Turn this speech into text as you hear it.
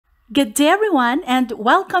Good day, everyone, and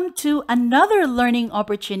welcome to another learning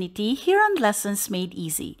opportunity here on Lessons Made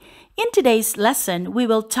Easy. In today's lesson, we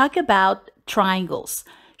will talk about triangles.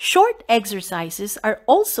 Short exercises are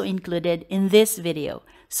also included in this video.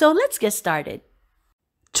 So let's get started.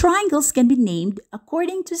 Triangles can be named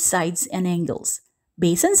according to sides and angles.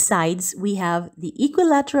 Based on sides, we have the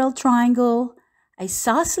equilateral triangle,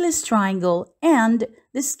 isosceles triangle, and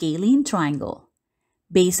the scalene triangle.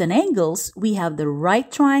 Based on angles, we have the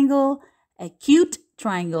right triangle, acute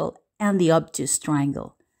triangle, and the obtuse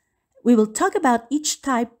triangle. We will talk about each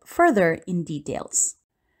type further in details.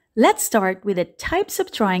 Let's start with the types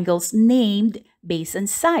of triangles named based on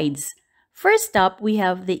sides. First up, we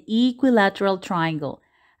have the equilateral triangle.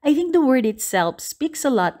 I think the word itself speaks a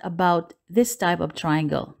lot about this type of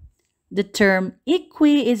triangle. The term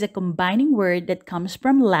equi is a combining word that comes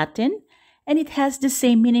from Latin, and it has the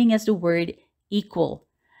same meaning as the word equal.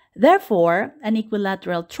 Therefore, an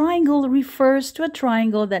equilateral triangle refers to a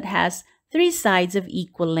triangle that has three sides of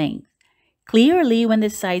equal length. Clearly, when the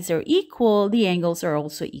sides are equal, the angles are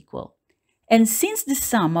also equal. And since the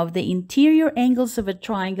sum of the interior angles of a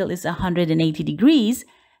triangle is 180 degrees,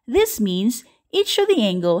 this means each of the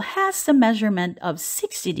angle has a measurement of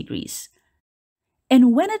 60 degrees.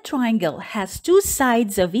 And when a triangle has two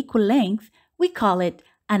sides of equal length, we call it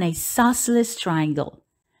an isosceles triangle.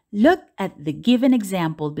 Look at the given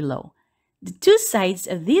example below. The two sides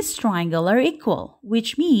of this triangle are equal,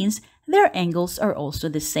 which means their angles are also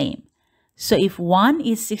the same. So if one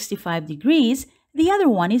is 65 degrees, the other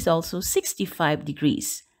one is also 65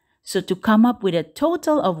 degrees. So to come up with a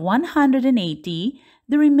total of 180,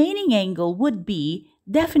 the remaining angle would be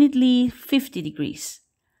definitely 50 degrees.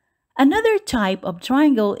 Another type of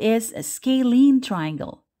triangle is a scalene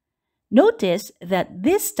triangle. Notice that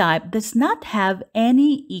this type does not have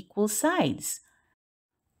any equal sides.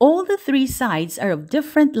 All the three sides are of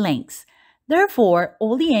different lengths. Therefore,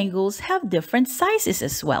 all the angles have different sizes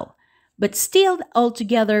as well, but still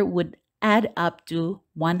altogether would add up to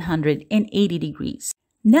 180 degrees.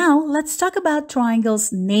 Now, let's talk about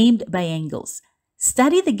triangles named by angles.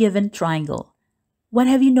 Study the given triangle. What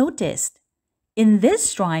have you noticed? In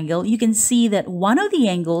this triangle, you can see that one of the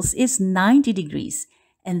angles is 90 degrees,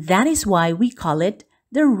 and that is why we call it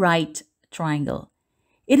the right triangle.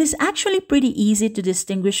 It is actually pretty easy to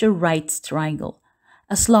distinguish a right triangle,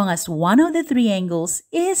 as long as one of the three angles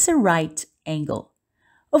is a right angle.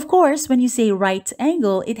 Of course, when you say right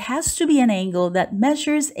angle, it has to be an angle that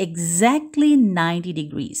measures exactly 90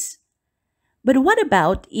 degrees. But what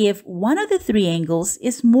about if one of the three angles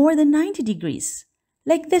is more than 90 degrees,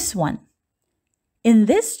 like this one? In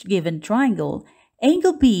this given triangle,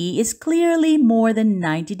 angle B is clearly more than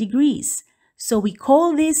 90 degrees, so we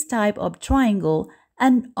call this type of triangle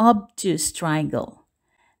an obtuse triangle.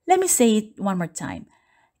 Let me say it one more time.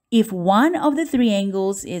 If one of the three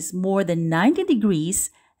angles is more than 90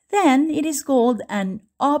 degrees, then it is called an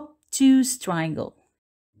obtuse triangle.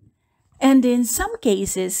 And in some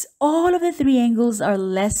cases, all of the three angles are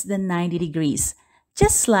less than 90 degrees,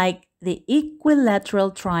 just like the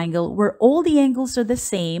equilateral triangle where all the angles are the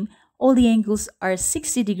same, all the angles are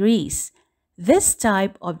 60 degrees. This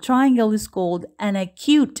type of triangle is called an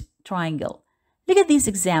acute triangle. Look at this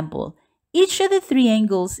example. Each of the three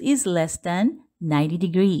angles is less than 90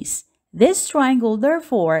 degrees. This triangle,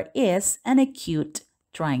 therefore, is an acute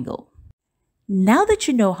triangle. Now that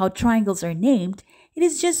you know how triangles are named, it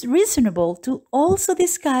is just reasonable to also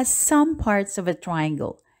discuss some parts of a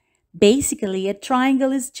triangle. Basically, a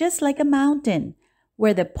triangle is just like a mountain,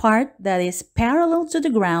 where the part that is parallel to the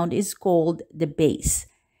ground is called the base,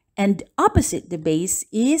 and opposite the base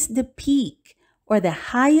is the peak, or the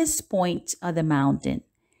highest point of the mountain.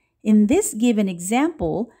 In this given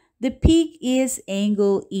example, the peak is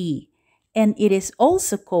angle E, and it is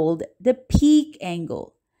also called the peak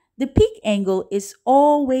angle. The peak angle is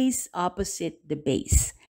always opposite the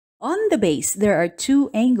base. On the base, there are two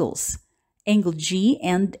angles, angle G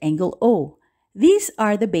and angle O. These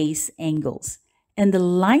are the base angles. And the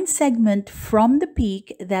line segment from the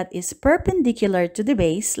peak that is perpendicular to the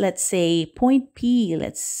base, let's say point P,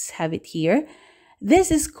 let's have it here.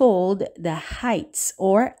 This is called the heights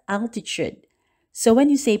or altitude. So when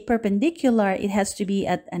you say perpendicular, it has to be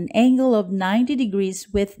at an angle of 90 degrees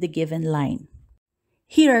with the given line.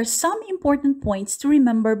 Here are some important points to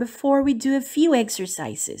remember before we do a few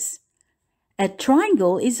exercises. A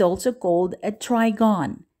triangle is also called a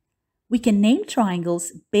trigon. We can name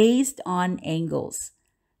triangles based on angles.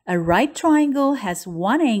 A right triangle has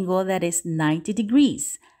one angle that is 90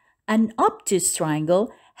 degrees. An obtuse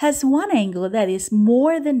triangle has one angle that is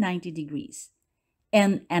more than 90 degrees.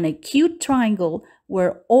 And an acute triangle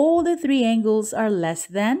where all the three angles are less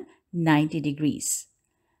than 90 degrees.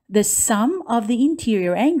 The sum of the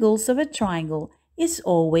interior angles of a triangle is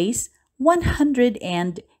always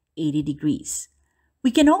 180 degrees.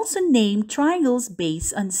 We can also name triangles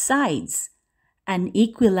based on sides. An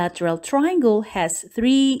equilateral triangle has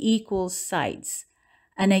 3 equal sides.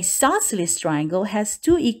 An isosceles triangle has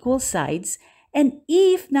 2 equal sides, and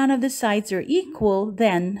if none of the sides are equal,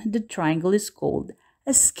 then the triangle is called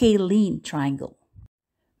a scalene triangle.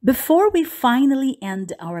 Before we finally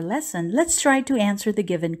end our lesson, let's try to answer the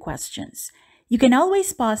given questions. You can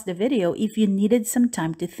always pause the video if you needed some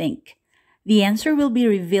time to think. The answer will be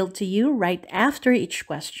revealed to you right after each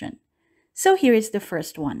question. So here is the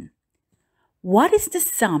first one. What is the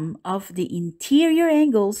sum of the interior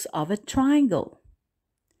angles of a triangle?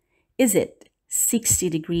 Is it 60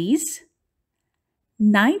 degrees,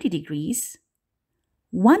 90 degrees,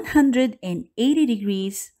 180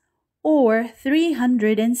 degrees, or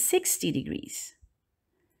 360 degrees?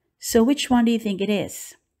 So which one do you think it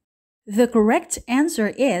is? The correct answer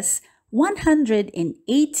is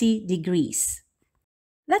 180 degrees.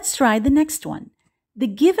 Let's try the next one. The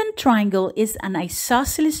given triangle is an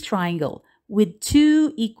isosceles triangle with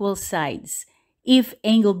 2 equal sides. If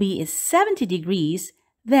angle B is 70 degrees,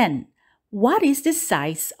 then what is the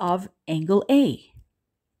size of angle A?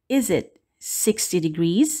 Is it 60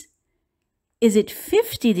 degrees? Is it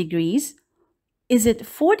 50 degrees? Is it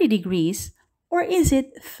 40 degrees? Or is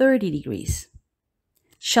it 30 degrees?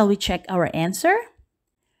 Shall we check our answer?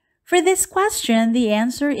 For this question, the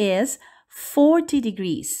answer is 40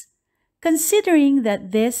 degrees. Considering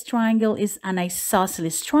that this triangle is an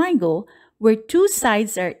isosceles triangle where 2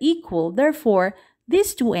 sides are equal, therefore,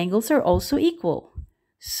 these 2 angles are also equal.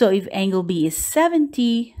 So if angle B is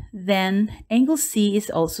 70, then angle C is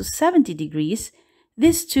also 70 degrees.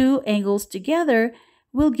 These 2 angles together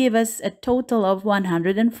will give us a total of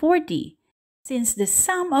 140. Since the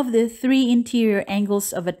sum of the 3 interior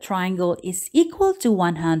angles of a triangle is equal to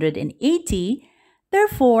 180,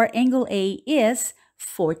 therefore angle A is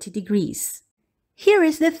 40 degrees. Here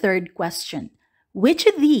is the third question. Which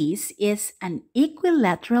of these is an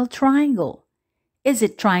equilateral triangle? Is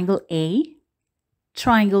it triangle A,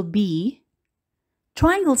 triangle B,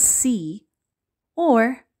 triangle C,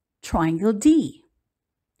 or triangle D?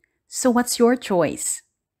 So what's your choice?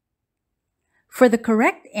 For the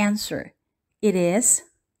correct answer, it is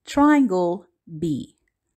triangle B.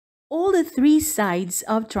 All the 3 sides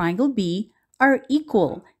of triangle B are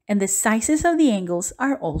equal and the sizes of the angles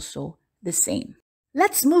are also the same.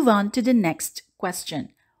 Let's move on to the next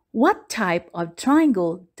question. What type of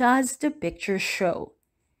triangle does the picture show?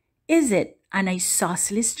 Is it an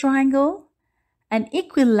isosceles triangle, an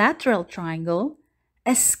equilateral triangle,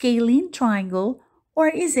 a scalene triangle, or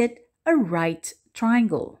is it a right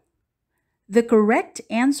triangle? The correct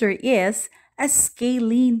answer is a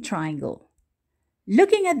scalene triangle.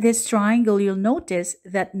 Looking at this triangle, you'll notice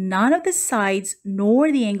that none of the sides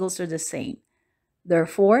nor the angles are the same.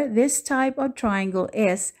 Therefore, this type of triangle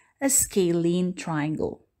is a scalene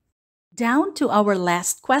triangle. Down to our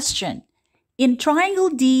last question. In triangle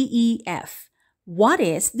DEF, what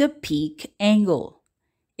is the peak angle?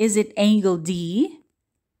 Is it angle D,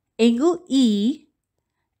 angle E,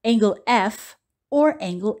 angle F, or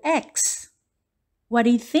angle X? What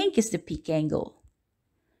do you think is the peak angle?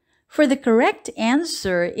 For the correct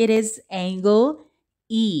answer, it is angle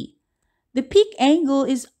E. The peak angle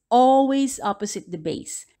is always opposite the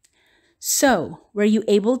base. So, were you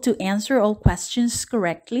able to answer all questions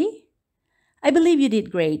correctly? I believe you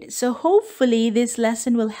did great. So hopefully this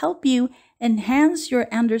lesson will help you enhance your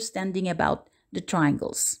understanding about the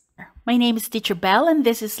triangles. My name is Teacher Belle and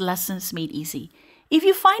this is Lessons Made Easy. If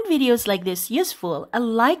you find videos like this useful, a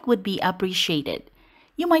like would be appreciated.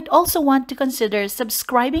 You might also want to consider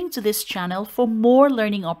subscribing to this channel for more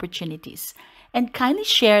learning opportunities. And kindly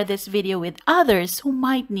share this video with others who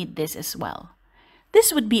might need this as well.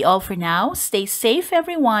 This would be all for now. Stay safe,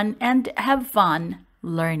 everyone, and have fun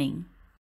learning.